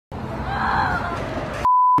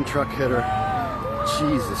truck hit her.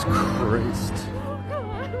 Jesus Christ.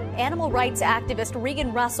 Animal rights activist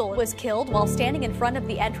Regan Russell was killed while standing in front of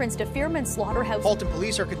the entrance to Fearman Slaughterhouse. Halton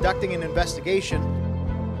police are conducting an investigation.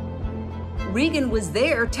 Regan was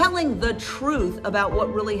there telling the truth about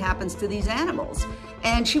what really happens to these animals,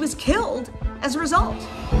 and she was killed as a result.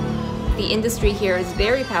 The industry here is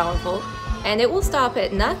very powerful, and it will stop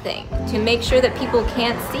at nothing to make sure that people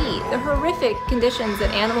can't see the horrific conditions that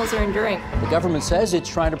animals are enduring. The government says it's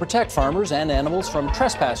trying to protect farmers and animals from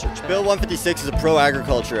trespassers. Bill 156 is a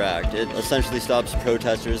pro-agriculture act. It essentially stops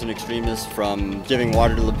protesters and extremists from giving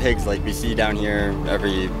water to the pigs like we see down here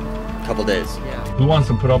every couple days. Who wants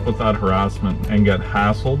to put up with that harassment and get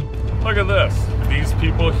hassled? Look at this. These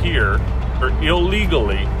people here are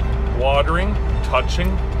illegally watering, touching,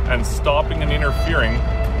 and stopping and interfering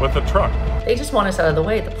with the truck. They just want us out of the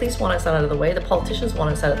way. The police want us out of the way. The politicians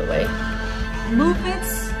want us out of the way.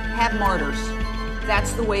 Movements have martyrs.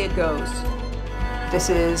 That's the way it goes. This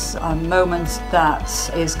is a moment that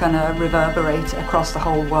is going to reverberate across the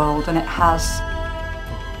whole world, and it has.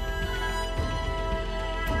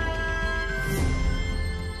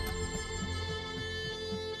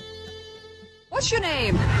 What's your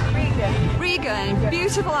name? Regan. Regan,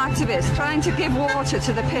 beautiful activist trying to give water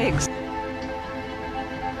to the pigs.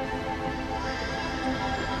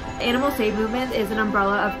 The Animal Save Movement is an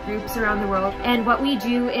umbrella of groups around the world, and what we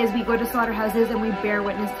do is we go to slaughterhouses and we bear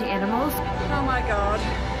witness to animals. Oh my God.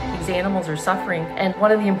 These animals are suffering, and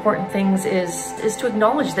one of the important things is to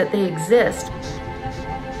acknowledge that they exist.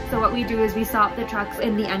 So what we do is we stop the trucks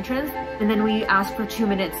in the entrance, and then we ask for 2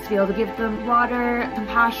 minutes to be able to give them water,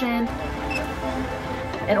 compassion.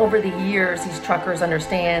 And over the years, these truckers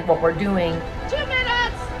understand what we're doing. 2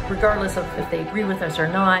 minutes! Regardless of if they agree with us or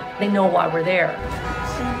not, they know why we're there.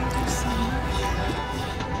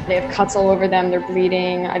 They have cuts all over them, they're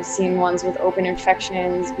bleeding. I've seen ones with open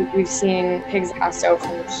infections. We've seen pigs passed out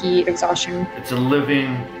from the heat, exhaustion. It's a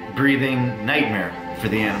living, breathing nightmare for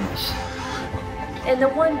the animals. And the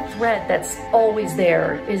one thread that's always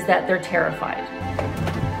there is that they're terrified.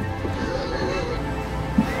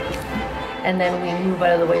 And then we move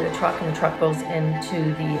out of the way of the truck, and the truck goes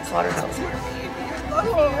into the slaughterhouse.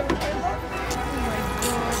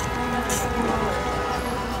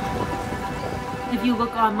 If you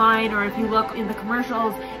look online or if you look in the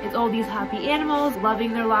commercials, it's all these happy animals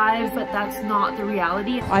loving their lives, but that's not the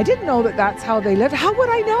reality. I didn't know that that's how they live. How would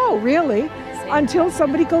I know, really? Until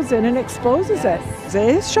somebody goes in and exposes it.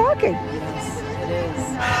 It is shocking. Yes,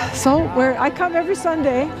 it is. So I come every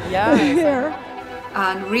Sunday here.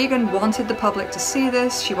 And Regan wanted the public to see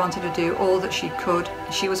this. She wanted to do all that she could.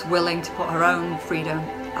 She was willing to put her own freedom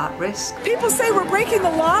at risk. People say we're breaking the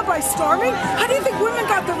law by storming. How do you think women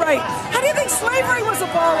got the right? How do you think slavery was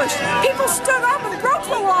abolished? People stood up and broke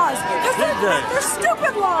the laws because they're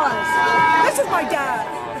stupid laws. This is my dad.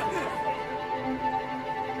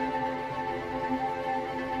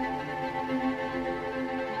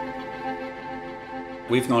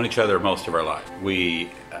 We've known each other most of our life.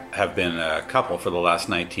 We have been a couple for the last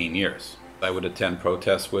 19 years. I would attend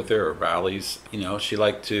protests with her or rallies. You know, she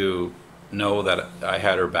liked to know that I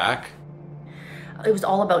had her back. It was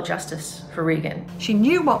all about justice for Regan. She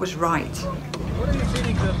knew what was right.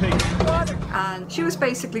 And she was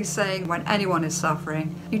basically saying when anyone is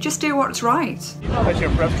suffering, you just do what's right. You know that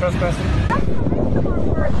you're trespassing?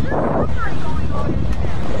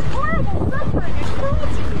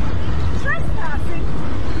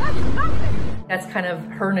 That's kind of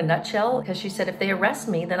her in a nutshell, because she said, if they arrest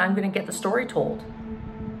me, then I'm going to get the story told.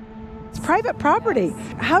 It's private property.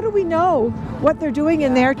 How do we know what they're doing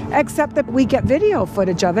in there except that we get video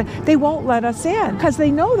footage of it? They won't let us in because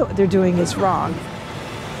they know that what they're doing is wrong.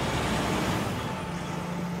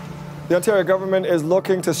 The Ontario government is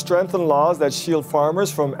looking to strengthen laws that shield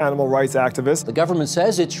farmers from animal rights activists. The government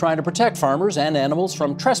says it's trying to protect farmers and animals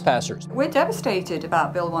from trespassers. We're devastated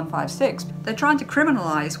about Bill 156. They're trying to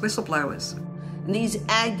criminalize whistleblowers. And these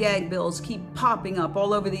ag-gag bills keep popping up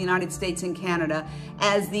all over the United States and Canada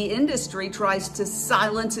as the industry tries to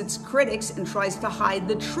silence its critics and tries to hide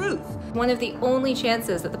the truth. One of the only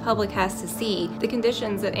chances that the public has to see the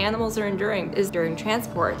conditions that animals are enduring is during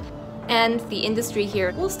transport. And the industry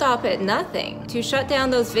here will stop at nothing to shut down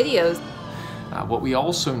those videos. What we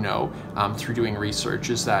also know through doing research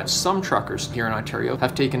is that some truckers here in Ontario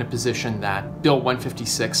have taken a position that Bill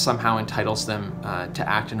 156 somehow entitles them to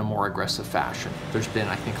act in a more aggressive fashion. There's been,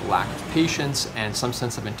 I think, a lack of patience and some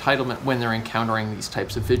sense of entitlement when they're encountering these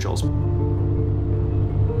types of vigils.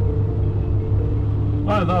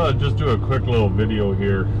 I thought I'd just do a quick little video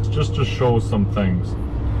here just to show some things.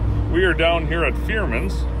 We are down here at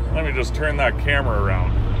Fearman's. Let me just turn that camera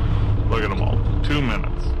around. Look at them all. 2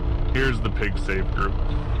 minutes. Here's the Pig Safe group.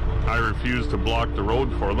 I refuse to block the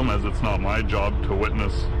road for them, as it's not my job to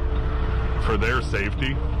witness for their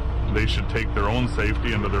safety. They should take their own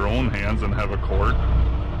safety into their own hands and have a court.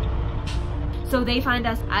 So they find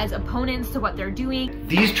us as opponents to what they're doing.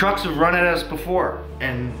 These trucks have run at us before,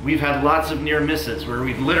 and we've had lots of near misses where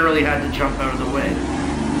we've literally had to jump out of the way.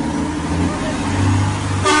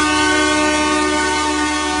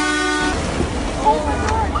 Oh my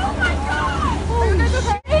God! Oh my God! Are you guys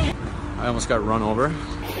okay? I almost got run over.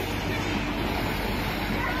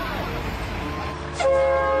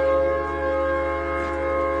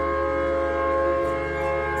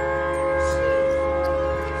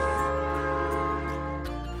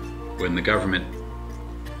 When the government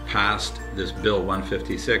passed this Bill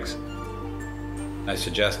 156, I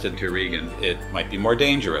suggested to Regan it might be more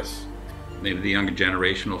dangerous. Maybe the younger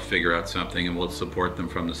generation will figure out something and we'll support them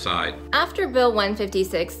from the side. After Bill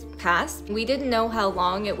 156 passed, we didn't know how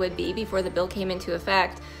long it would be before the bill came into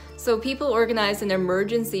effect. So people organized an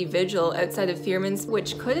emergency vigil outside of Fearman's,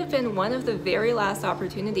 which could have been one of the very last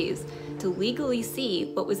opportunities to legally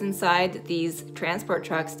see what was inside these transport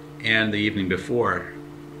trucks. And the evening before,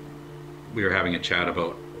 we were having a chat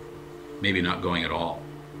about maybe not going at all.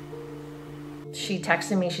 She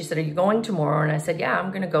texted me, she said, "Are you going tomorrow?" And I said, "Yeah, I'm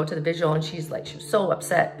gonna go to the vigil." And she was so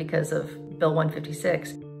upset because of Bill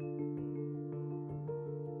 156.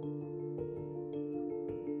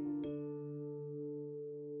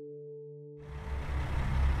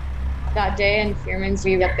 That day in Fearman's,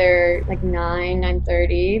 we got there like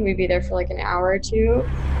 9:30. We'd be there for like an hour or two.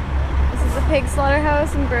 This is a pig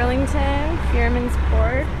slaughterhouse in Burlington, Fearman's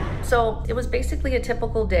Port. So it was basically a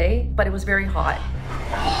typical day, but it was very hot.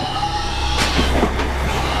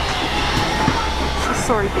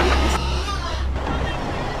 Sorry, babies.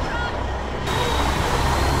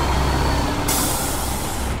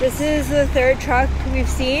 This is the third truck we've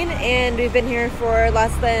seen, and we've been here for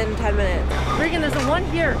less than 10 minutes. Regan, there's a one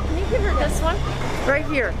here. Can you give her this one? Right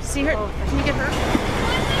here. See her? Oh, can you get her?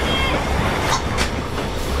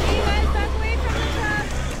 Hey, you guys, back away from the truck.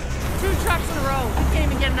 2 trucks in a row. We can't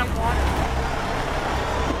even get enough water.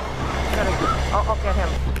 I'll get him.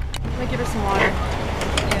 Let me get her some water.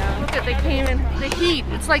 Yeah. Look at, they came in. The heat.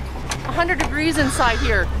 It's like 100 degrees inside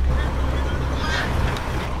here.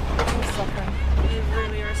 We're suffering. We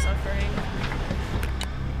really are suffering.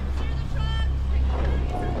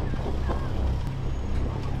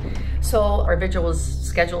 So our vigil was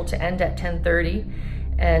scheduled to end at 10:30,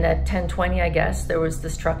 and at 10:20, I guess, there was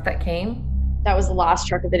this truck that came. That was the last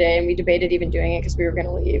truck of the day, and we debated even doing it because we were going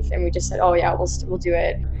to leave, and we just said, "Oh yeah, we'll do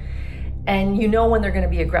it." And you know when they're going to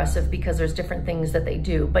be aggressive because there's different things that they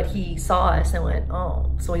do. But he saw us and went,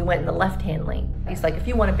 "Oh." So he went in the left-hand lane. He's like, "If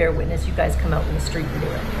you want to bear witness, you guys come out in the street and do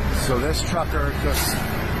it." So this trucker just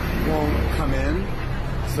won't come in.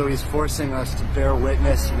 So he's forcing us to bear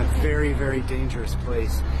witness in a very, very dangerous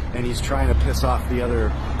place. And he's trying to piss off the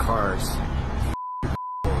other cars.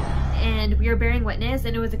 And we were bearing witness,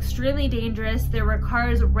 and it was extremely dangerous. There were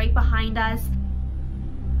cars right behind us.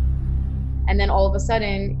 And then all of a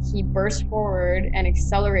sudden, he burst forward and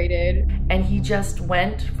accelerated. And he just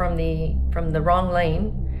went from the wrong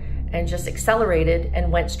lane and just accelerated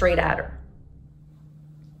and went straight at her.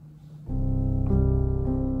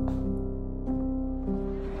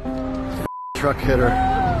 Truck hit her.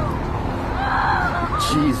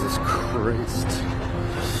 Jesus Christ.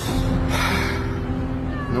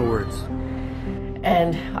 No words.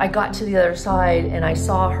 And I got to the other side and I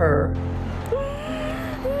saw her,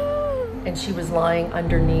 and she was lying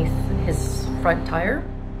underneath his front tire.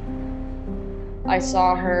 I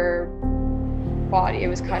saw her body, it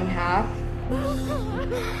was cut in half.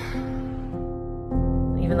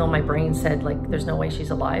 Even though my brain said, like, there's no way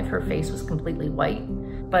she's alive, her face was completely white.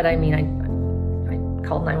 But I mean, I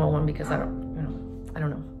called 911 because I don't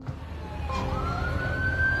know.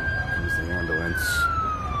 Comes the ambulance.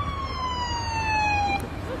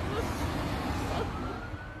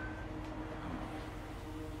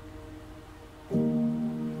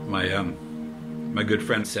 My good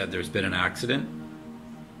friend said there's been an accident,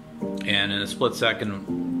 and in a split second,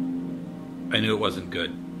 I knew it wasn't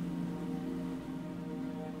good.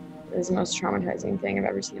 It was the most traumatizing thing I've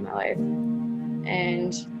ever seen in my life.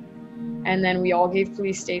 And then we all gave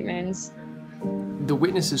police statements. The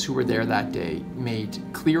witnesses who were there that day made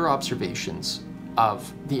clear observations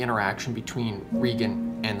of the interaction between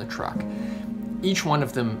Regan and the truck. Each one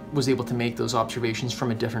of them was able to make those observations from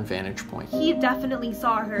a different vantage point. He definitely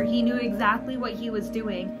saw her. He knew exactly what he was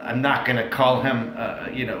doing. I'm not gonna call him,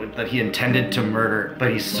 that he intended to murder,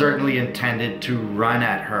 but he certainly intended to run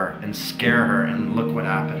at her and scare her, and look what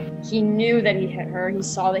happened. He knew that he hit her. He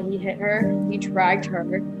saw that he hit her. He dragged her.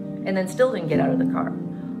 And then still didn't get out of the car.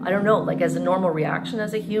 I don't know, like as a normal reaction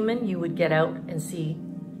as a human, you would get out and see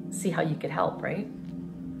how you could help, right?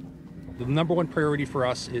 The number one priority for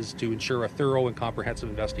us is to ensure a thorough and comprehensive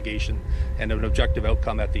investigation and an objective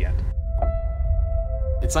outcome at the end.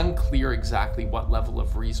 It's unclear exactly what level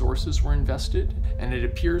of resources were invested, and it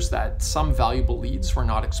appears that some valuable leads were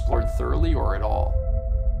not explored thoroughly or at all.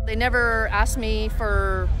 They never asked me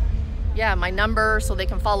for, my number so they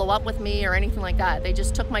can follow up with me or anything like that. They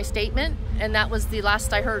just took my statement, and that was the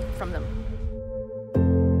last I heard from them.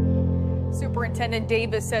 Superintendent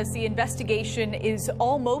Davis says the investigation is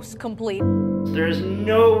almost complete. There's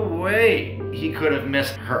no way he could have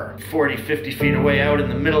missed her 40, 50 feet away out in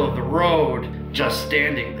the middle of the road, just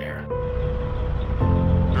standing there.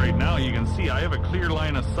 Right now you can see I have a clear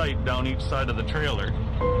line of sight down each side of the trailer,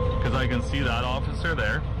 because I can see that officer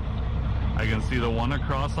there. I can see the one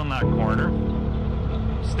across on that corner,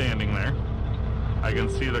 standing there. I can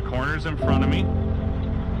see the corners in front of me,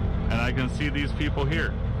 and I can see these people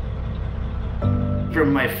here.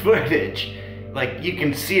 From my footage, you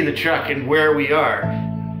can see the truck and where we are,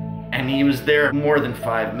 and he was there more than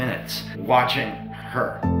 5 minutes watching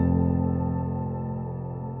her.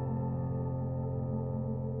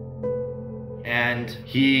 And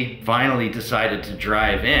he finally decided to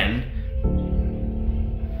drive in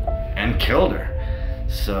and killed her.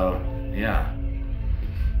 So, yeah.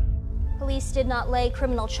 Police did not lay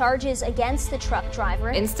criminal charges against the truck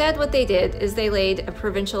driver. Instead, what they did is they laid a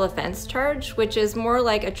provincial offense charge, which is more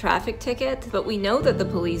like a traffic ticket, but we know that the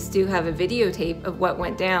police do have a videotape of what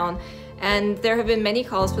went down, and there have been many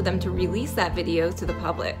calls for them to release that video to the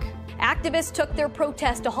public. Activists took their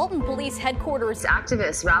protest to Halton Police headquarters.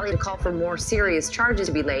 Activists rallied to call for more serious charges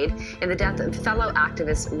to be laid in the death of fellow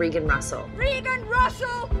activist Regan Russell. Regan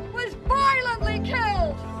Russell was violently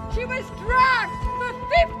killed. She was dragged for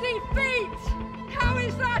 50 feet. How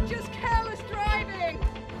is that just careless driving?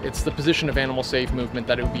 It's the position of Animal Safe Movement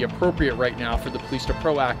that it would be appropriate right now for the police to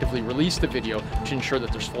proactively release the video to ensure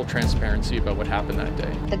that there's full transparency about what happened that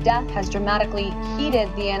day. The death has dramatically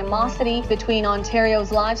heated the animosity between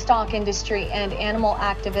Ontario's livestock industry and animal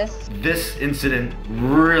activists. This incident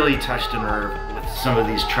really touched a nerve with some of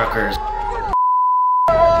these truckers.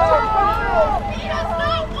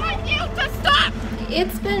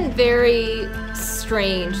 It's been very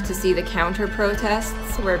strange to see the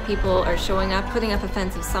counter-protests where people are showing up, putting up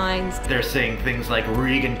offensive signs. They're saying things like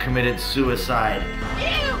Regan committed suicide.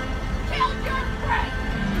 You killed your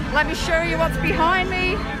friend. Let me show you what's behind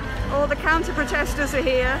me. All the counter-protesters are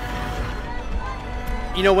here.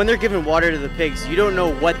 You know, when they're giving water to the pigs, you don't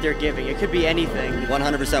know what they're giving. It could be anything.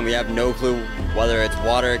 100%. We have no clue whether it's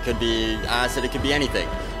water, it could be acid, it could be anything.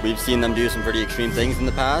 We've seen them do some pretty extreme things in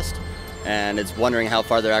the past, and it's wondering how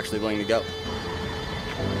far they're actually willing to go.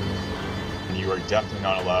 You are definitely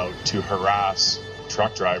not allowed to harass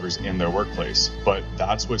truck drivers in their workplace, but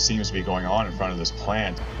that's what seems to be going on in front of this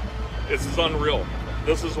plant. This is unreal.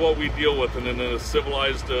 This is what we deal with in a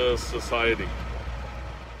civilized society.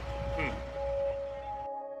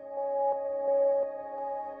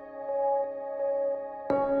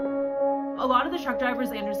 A lot of the truck drivers,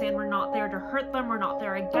 they understand we're not there to hurt them, we're not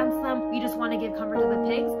there against them, we just want to give comfort to the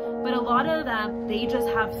pigs. But a lot of them, they just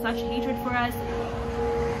have such hatred for us.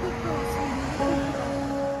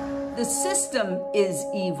 The system is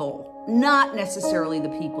evil, not necessarily the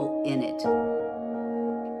people in it.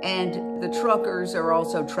 And the truckers are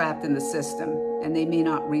also trapped in the system, and they may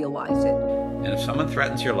not realize it. And if someone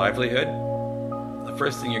threatens your livelihood, the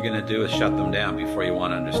first thing you're going to do is shut them down before you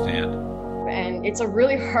want to understand. And it's a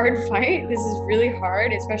really hard fight. This is really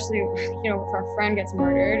hard, especially, if our friend gets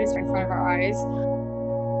murdered, it's in front of our eyes.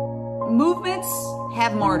 Movements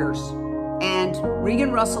have martyrs, and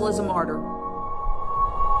Regan Russell is a martyr.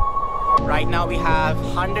 Right now we have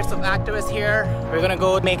hundreds of activists here. We're gonna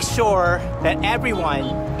go make sure that everyone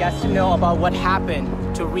gets to know about what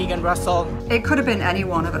happened to Regan Russell. It could have been any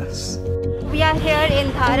one of us. We are here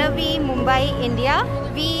in Dharavi, Mumbai, India.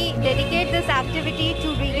 We dedicate this activity to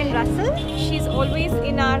Regan Russell. She's always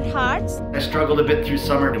in our hearts. I struggled a bit through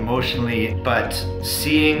summer emotionally, but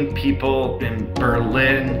seeing people in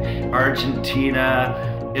Berlin, Argentina,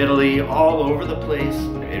 Italy, all over the place,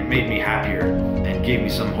 it made me happier and gave me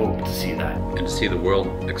some hope to see that. And to see the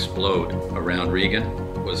world explode around Regan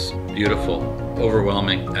was beautiful,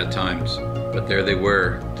 overwhelming at times. But there they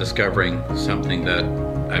were, discovering something that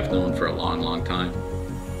I've known for a long, long time.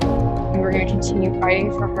 We're going to continue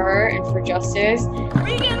fighting for her and for justice.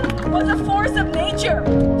 Regan was a force of nature.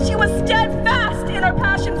 She was steadfast in her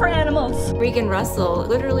passion for animals. Regan Russell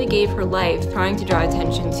literally gave her life trying to draw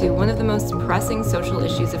attention to one of the most pressing social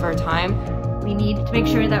issues of our time. We need to make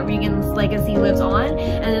sure that Regan's legacy lives on,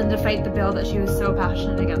 and then to fight the bill that she was so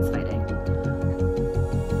passionate against fighting.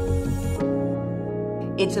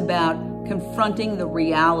 It's about confronting the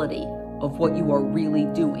reality of what you are really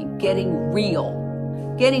doing, getting real.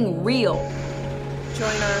 Getting real. Join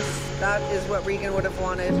us. That is what Regan would have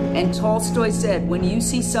wanted. And Tolstoy said, when you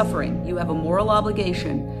see suffering, you have a moral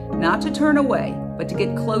obligation not to turn away, but to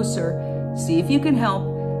get closer, see if you can help,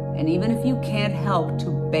 and even if you can't help,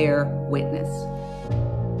 to bear witness.